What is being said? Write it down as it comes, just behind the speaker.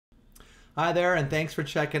Hi there, and thanks for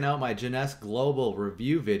checking out my Jeunesse Global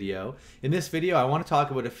review video. In this video, I want to talk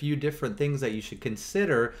about a few different things that you should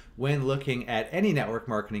consider when looking at any network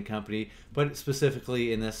marketing company, but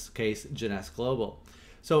specifically in this case, Jeunesse Global.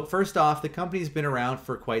 So first off, the company's been around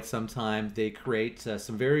for quite some time. They create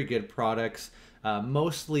some very good products,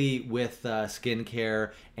 mostly with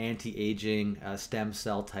skincare, anti-aging, stem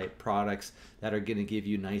cell type products that are going to give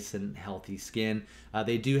you nice and healthy skin.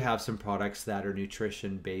 They do have some products that are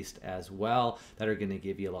nutrition based as well that are going to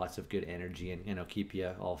give you lots of good energy and keep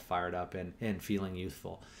you all fired up and feeling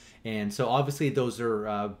youthful. And so obviously those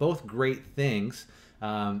are both great things.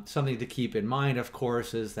 Something to keep in mind, of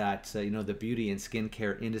course, is that the beauty and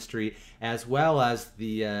skincare industry, as well as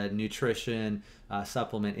the nutrition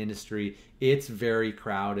supplement industry, it's very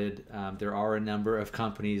crowded. There are a number of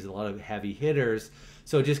companies, a lot of heavy hitters.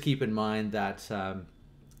 So just keep in mind that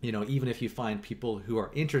even if you find people who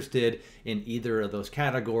are interested in either of those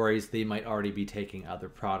categories, they might already be taking other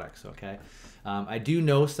products. Okay. I do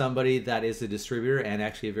know somebody that is a distributor and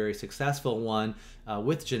actually a very successful one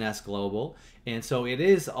with Jeunesse Global, and so it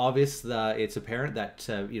is obvious that it's apparent that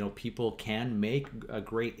people can make a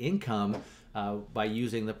great income by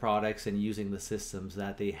using the products and using the systems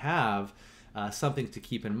that they have. Something to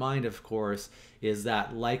keep in mind, of course, is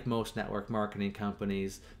that like most network marketing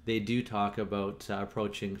companies, they do talk about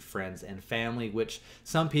approaching friends and family, which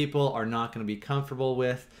some people are not going to be comfortable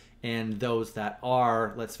with. And those that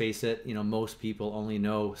are, let's face it, most people only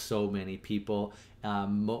know so many people.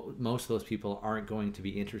 Most of those people aren't going to be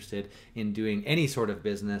interested in doing any sort of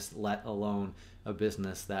business, let alone a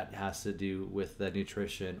business that has to do with the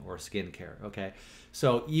nutrition or skincare. Okay,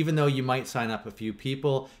 so even though you might sign up a few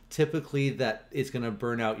people, typically that it's going to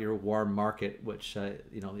burn out your warm market, which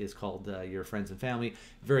is called your friends and family,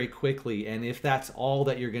 very quickly. And if that's all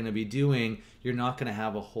that you're going to be doing, you're not going to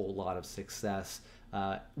have a whole lot of success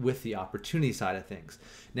with the opportunity side of things.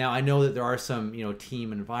 Now, I know that there are some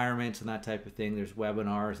team environments and that type of thing. There's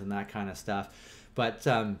webinars and that kind of stuff, but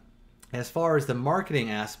as far as the marketing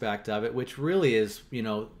aspect of it, which really is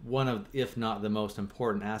one of, if not the most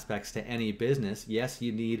important aspects to any business, yes,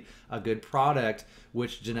 you need a good product,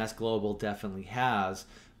 which Jeunesse Global definitely has,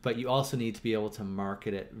 but you also need to be able to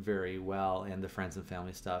market it very well, and the friends and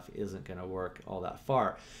family stuff isn't going to work all that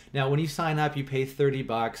far. Now, when you sign up, you pay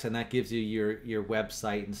 $30, and that gives you your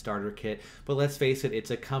website and starter kit. But let's face it,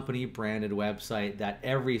 it's a company branded website that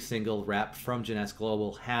every single rep from Jeunesse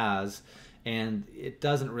Global has, and it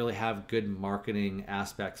doesn't really have good marketing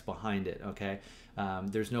aspects behind it. Okay,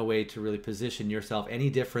 there's no way to really position yourself any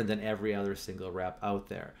different than every other single rep out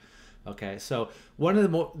there. Okay, so one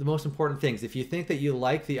of the most important things, if you think that you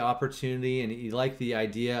like the opportunity and you like the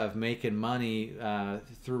idea of making money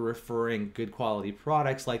through referring good quality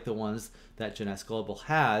products like the ones that Jeunesse Global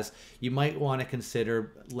has, you might want to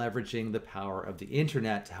consider leveraging the power of the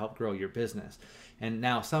internet to help grow your business. And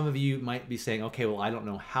now some of you might be saying, okay, well, I don't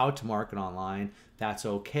know how to market online. That's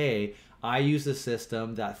okay. I use a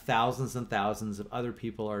system that thousands and thousands of other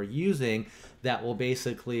people are using that will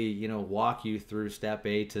basically, walk you through step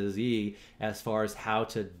A to Z as far as how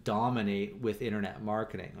to dominate with internet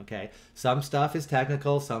marketing. Okay, some stuff is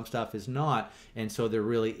technical, some stuff is not, and so there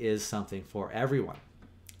really is something for everyone.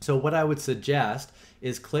 So what I would suggest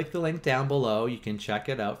is click the link down below. You can check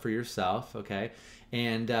it out for yourself. Okay.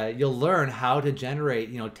 And you'll learn how to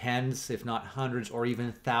generate, tens, if not hundreds, or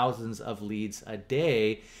even thousands of leads a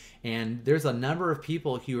day. And there's a number of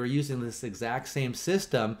people who are using this exact same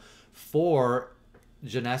system for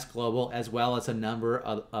Jeunesse Global, as well as a number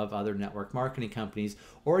of other network marketing companies,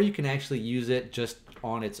 or you can actually use it just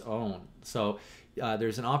on its own. So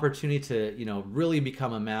there's an opportunity to really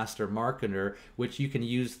become a master marketer, which you can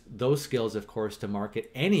use those skills, of course, to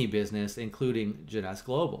market any business, including Jeunesse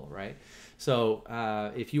Global, right? So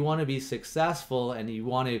if you want to be successful and you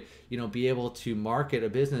want to be able to market a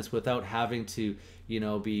business without having to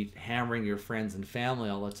be hammering your friends and family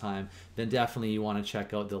all the time, then definitely you want to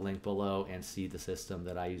check out the link below and see the system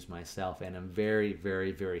that I use myself, and I'm very,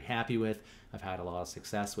 very, very happy with. I've had a lot of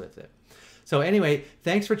success with it. So anyway,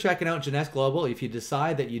 thanks for checking out Jeunesse Global. If you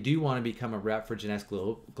decide that you do want to become a rep for Jeunesse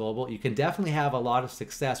Global, you can definitely have a lot of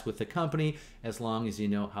success with the company as long as you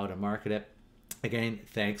know how to market it. Again,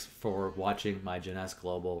 thanks for watching my Jeunesse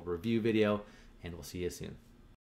Global review video, and we'll see you soon.